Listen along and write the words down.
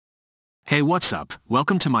Hey, what's up?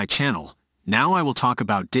 Welcome to my channel. Now I will talk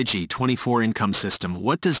about DIGI24 Income System.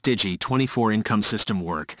 What does DIGI24 Income System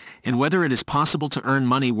work, and whether it is possible to earn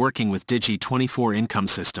money working with DIGI24 Income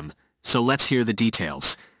System. So let's hear the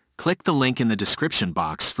details. Click the link in the description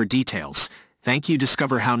box for details. Thank you.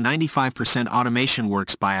 Discover how 95% automation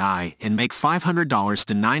works by AI and make $500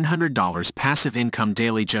 to $900 passive income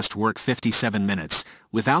daily. Just work 57 minutes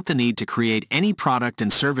without the need to create any product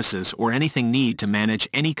and services or anything need to manage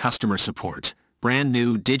any customer support. Brand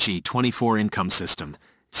new DIGI24 Income System.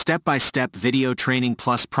 Step-by-step video training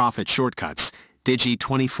plus profit shortcuts.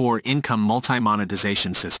 DIGI24 Income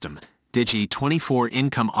Multi-Monetization System. DIGI24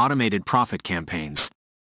 Income Automated Profit Campaigns.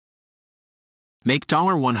 Make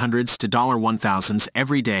 $100s to $1000s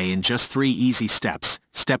every day in just 3 easy steps.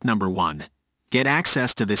 Step number 1. Get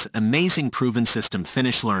access to this amazing proven system.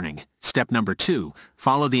 Finish learning. Step number 2.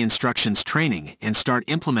 Follow the instructions training and start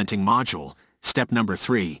implementing module. Step number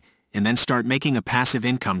 3. And then start making a passive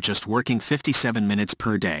income just working 57 minutes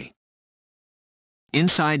per day.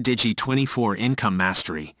 Inside DIGI24 Income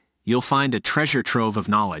Mastery, you'll find a treasure trove of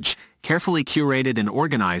knowledge, carefully curated and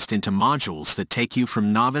organized into modules that take you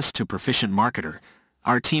from novice to proficient marketer.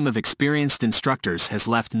 Our team of experienced instructors has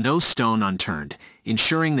left no stone unturned,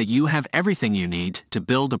 ensuring that you have everything you need to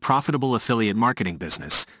build a profitable affiliate marketing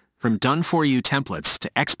business. From done-for-you templates to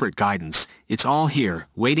expert guidance, it's all here,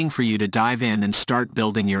 waiting for you to dive in and start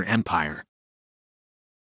building your empire.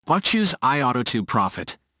 Why choose iAuto2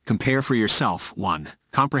 Profit? Compare for yourself. 1.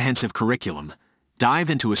 Comprehensive curriculum.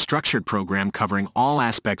 Dive into a structured program covering all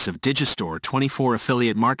aspects of DIGI24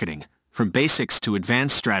 affiliate marketing, from basics to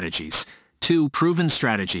advanced strategies. 2. Proven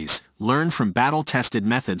strategies. Learn from battle-tested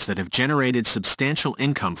methods that have generated substantial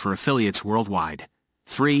income for affiliates worldwide.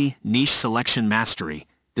 3. Niche selection mastery.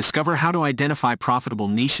 Discover how to identify profitable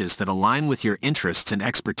niches that align with your interests and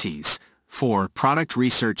expertise. 4. Product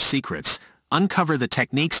research secrets. Uncover the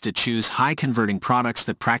techniques to choose high-converting products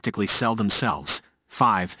that practically sell themselves.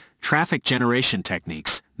 5. Traffic generation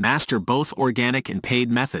techniques. Master both organic and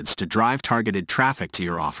paid methods to drive targeted traffic to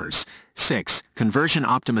your offers. 6. Conversion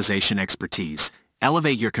optimization expertise.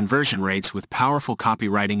 Elevate your conversion rates with powerful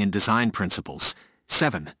copywriting and design principles.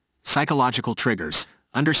 7. Psychological triggers.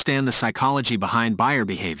 Understand the psychology behind buyer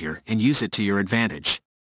behavior and use it to your advantage.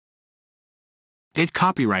 8.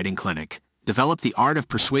 Copywriting clinic. Develop the art of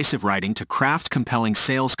persuasive writing to craft compelling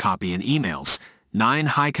sales copy and emails. 9.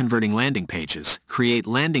 High-converting landing pages. Create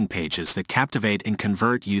landing pages that captivate and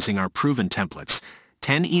convert using our proven templates.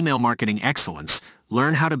 10. Email marketing excellence.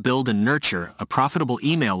 Learn how to build and nurture a profitable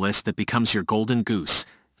email list that becomes your golden goose.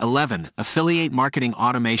 11. Affiliate marketing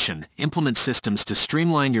automation. Implement systems to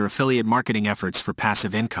streamline your affiliate marketing efforts for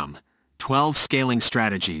passive income. 12. Scaling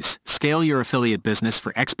strategies. Scale your affiliate business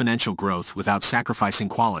for exponential growth without sacrificing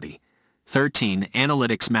quality. 13.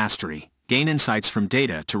 Analytics mastery. Gain insights from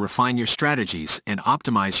data to refine your strategies and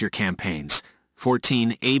optimize your campaigns.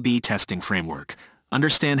 14. A/B testing framework.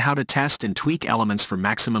 Understand how to test and tweak elements for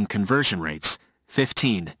maximum conversion rates.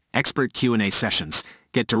 15. Expert Q&A sessions.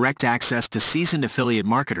 Get direct access to seasoned affiliate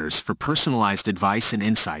marketers for personalized advice and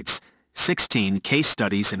insights. 16. Case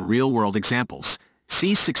studies and real-world examples.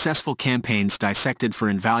 See successful campaigns dissected for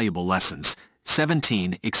invaluable lessons.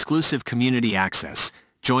 17. Exclusive community access.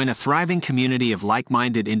 Join a thriving community of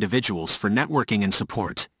like-minded individuals for networking and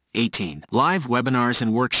support. 18. Live webinars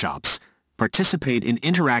and workshops. Participate in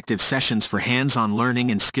interactive sessions for hands-on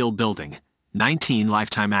learning and skill building. 19.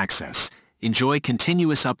 Lifetime access. Enjoy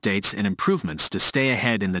continuous updates and improvements to stay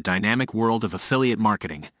ahead in the dynamic world of affiliate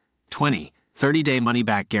marketing. 20. 30-day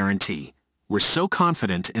money-back guarantee. We're so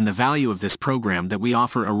confident in the value of this program that we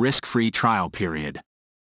offer a risk-free trial period.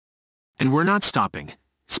 And we're not stopping.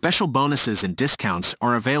 Special bonuses and discounts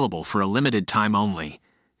are available for a limited time only.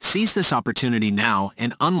 Seize this opportunity now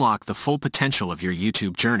and unlock the full potential of your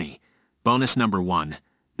YouTube journey. Bonus number 1.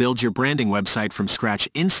 Build your branding website from scratch.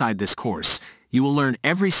 Inside this course, you will learn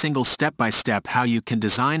every single step-by-step how you can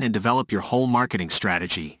design and develop your whole marketing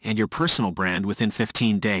strategy and your personal brand within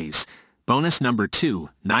 15 days. Bonus number 2.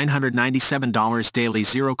 $997 daily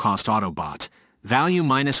zero-cost Autobot. Value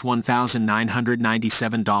minus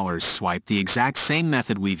 $1,997. Swipe. The exact same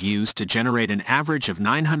method we've used to generate an average of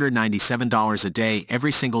 $997 a day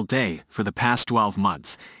every single day for the past 12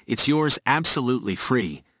 months. It's yours absolutely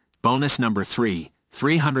free. Bonus number 3.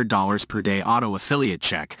 $300 per day auto affiliate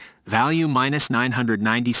check. Value minus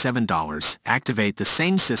 $997. Activate the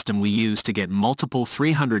same system we use to get multiple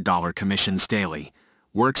 $300 commissions daily.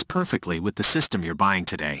 Works perfectly with the system you're buying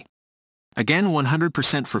today. Again,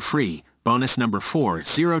 100% for free. Bonus number 4.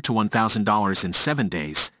 $0 to $1,000 in 7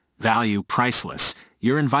 days. Value priceless.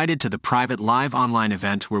 You're invited to the private live online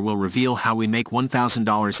event where we'll reveal how we make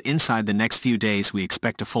 $1,000 inside the next few days. We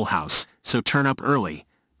expect a full house, so turn up early.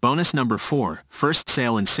 Bonus number 4, first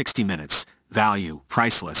sale in 60 minutes. Value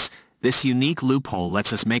priceless. This unique loophole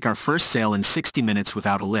lets us make our first sale in 60 minutes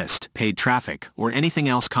without a list, paid traffic, or anything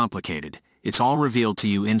else complicated. It's all revealed to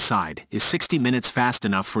you inside. Is 60 minutes fast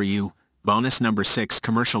enough for you? Bonus number 6,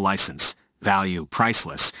 commercial license. Value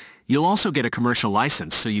priceless. You'll also get a commercial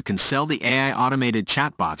license so you can sell the AI automated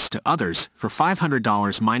chatbots to others for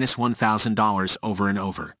 $500 minus $1,000 over and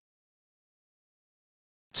over.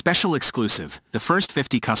 Special exclusive. The first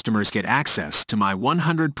 50 customers get access to my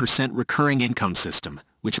 100% recurring income system,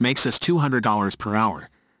 which makes us $200 per hour.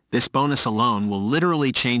 This bonus alone will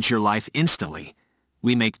literally change your life instantly.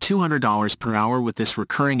 We make $200 per hour with this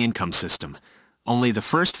recurring income system. Only the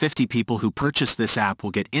first 50 people who purchase this app will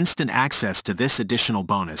get instant access to this additional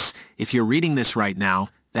bonus. If you're reading this right now,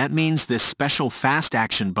 that means this special fast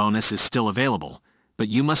action bonus is still available. But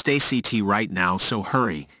you must ACT right now, so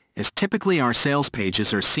hurry, as typically our sales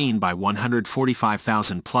pages are seen by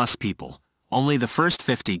 145,000 plus people. Only the first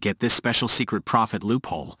 50 get this special secret profit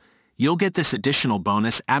loophole. You'll get this additional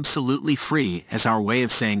bonus absolutely free as our way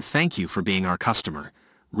of saying thank you for being our customer.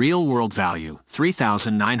 Real world value,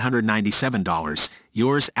 $3,997,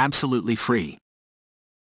 yours absolutely free.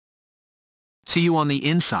 See you on the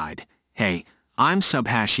inside. Hey, I'm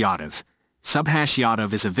Subhash Yadav. Subhash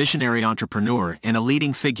Yadav is a visionary entrepreneur and a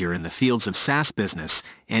leading figure in the fields of SaaS business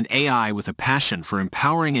and AI with a passion for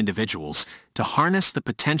empowering individuals to harness the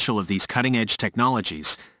potential of these cutting-edge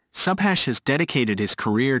technologies. Subhash has dedicated his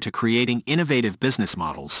career to creating innovative business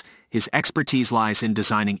models. His expertise lies in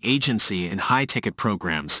designing agency and high-ticket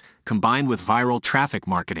programs, combined with viral traffic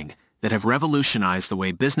marketing, that have revolutionized the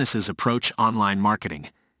way businesses approach online marketing.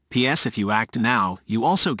 P.S. If you act now, you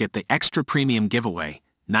also get the extra premium giveaway.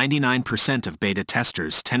 99% of beta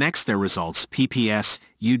testers 10x their results. PPS,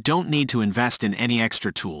 you don't need to invest in any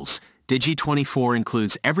extra tools. DIGI24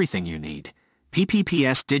 includes everything you need.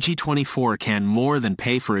 PPPS DIGI24 can more than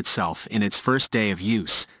pay for itself in its first day of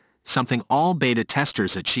use, something all beta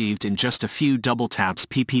testers achieved in just a few double taps.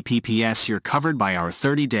 PPPS, you're covered by our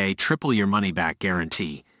 30-day triple your money back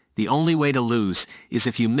guarantee. The only way to lose is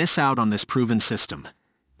if you miss out on this proven system.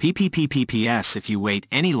 PPPPS, if you wait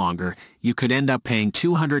any longer, you could end up paying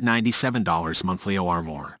 $297 monthly or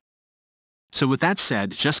more. So with that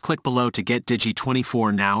said, just click below to get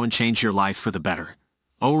DIGI24 now and change your life for the better.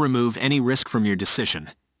 Oh, remove any risk from your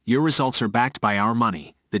decision. Your results are backed by our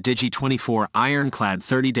money, the DIGI24 ironclad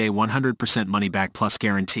 30-day 100% money back plus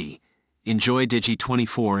guarantee. Enjoy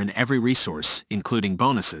DIGI24 and every resource, including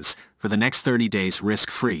bonuses, for the next 30 days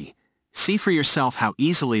risk-free. See for yourself how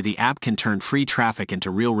easily the app can turn free traffic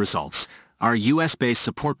into real results. Our US-based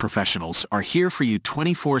support professionals are here for you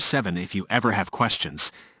 24/7 if you ever have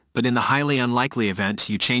questions. But in the highly unlikely event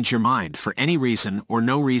you change your mind for any reason or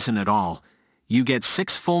no reason at all, you get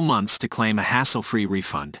 6 full months to claim a hassle-free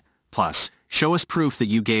refund. Plus, show us proof that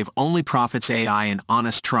you gave Only Profits AI an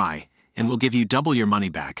honest try, and we'll give you double your money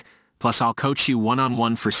back. Plus, I'll coach you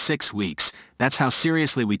one-on-one for 6 weeks. That's how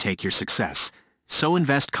seriously we take your success. So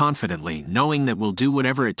invest confidently, knowing that we'll do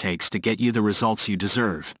whatever it takes to get you the results you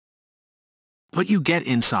deserve. What you get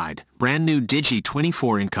inside, brand new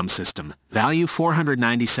DIGI24 Income System, value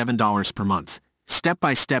 $497 per month.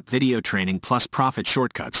 Step-by-step video training plus profit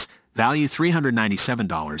shortcuts, value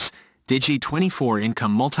 $397. DIGI24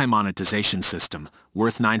 Income Multi-Monetization System,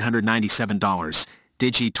 worth $997.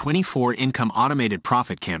 DIGI24 Income Automated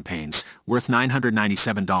Profit Campaigns, worth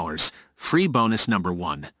 $997. Free bonus number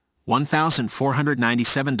 1.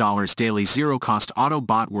 $1,497 daily zero-cost auto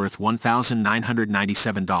bot worth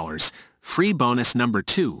 $1,997. Free bonus number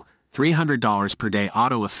 2. $300 per day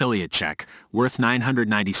auto affiliate check, worth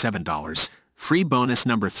 $997. Free bonus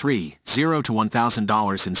number 3, $0 to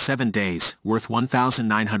 $1,000 in 7 days, worth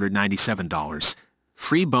 $1,997.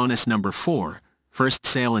 Free bonus number 4, first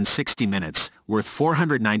sale in 60 minutes, worth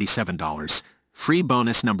 $497. Free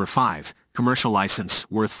bonus number 5, commercial license,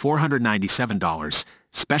 worth $497.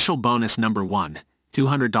 Special bonus number 1,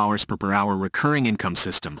 $200 per hour recurring income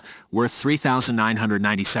system, worth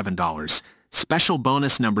 $3,997. Special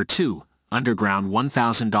bonus number 2, underground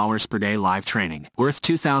 $1,000 per day live training, worth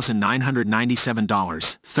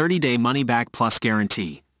 $2,997, 30-day money-back plus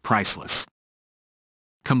guarantee, priceless.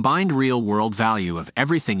 Combined real-world value of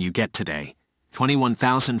everything you get today,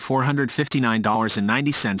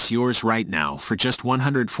 $21,459.90 yours right now for just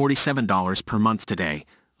 $147 per month today,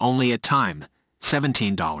 only at time,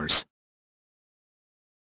 $17.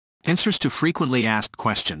 Answers to frequently asked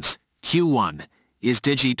questions. Q1. Is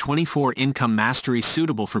DIGI24 Income Mastery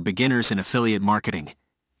suitable for beginners in affiliate marketing?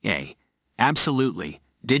 A. Absolutely.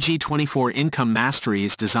 DIGI24 Income Mastery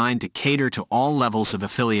is designed to cater to all levels of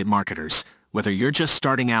affiliate marketers. Whether you're just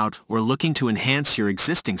starting out or looking to enhance your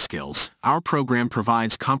existing skills, our program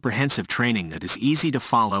provides comprehensive training that is easy to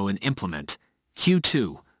follow and implement.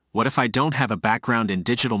 Q2. What if I don't have a background in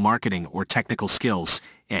digital marketing or technical skills?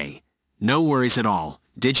 A. No worries at all.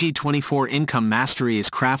 DIGI24 Income Mastery is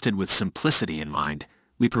crafted with simplicity in mind.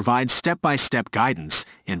 We provide step-by-step guidance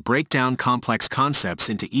and break down complex concepts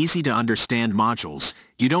into easy-to-understand modules.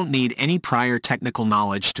 You don't need any prior technical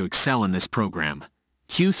knowledge to excel in this program.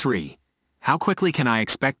 Q3. How quickly can I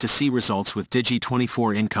expect to see results with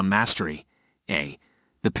DIGI24 Income Mastery? A.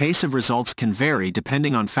 The pace of results can vary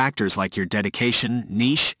depending on factors like your dedication,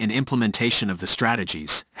 niche, and implementation of the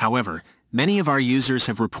strategies. However, many of our users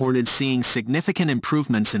have reported seeing significant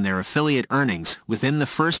improvements in their affiliate earnings within the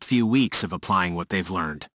first few weeks of applying what they've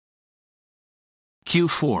learned.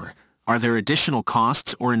 Q4. Are there additional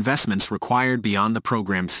costs or investments required beyond the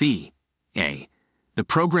program fee? A. The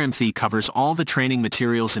program fee covers all the training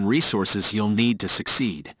materials and resources you'll need to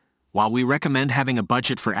succeed. While we recommend having a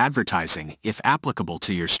budget for advertising, if applicable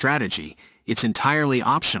to your strategy, it's entirely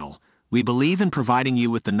optional. We believe in providing you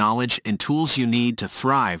with the knowledge and tools you need to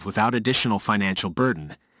thrive without additional financial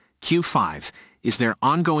burden. Q5. Is there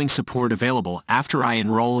ongoing support available after I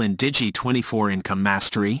enroll in DIGI24 Income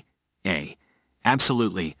Mastery? A.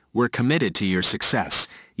 Absolutely. We're committed to your success.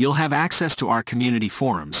 You'll have access to our community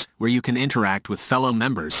forums, where you can interact with fellow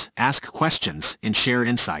members, ask questions, and share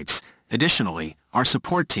insights. Additionally, our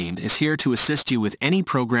support team is here to assist you with any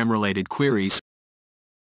program-related queries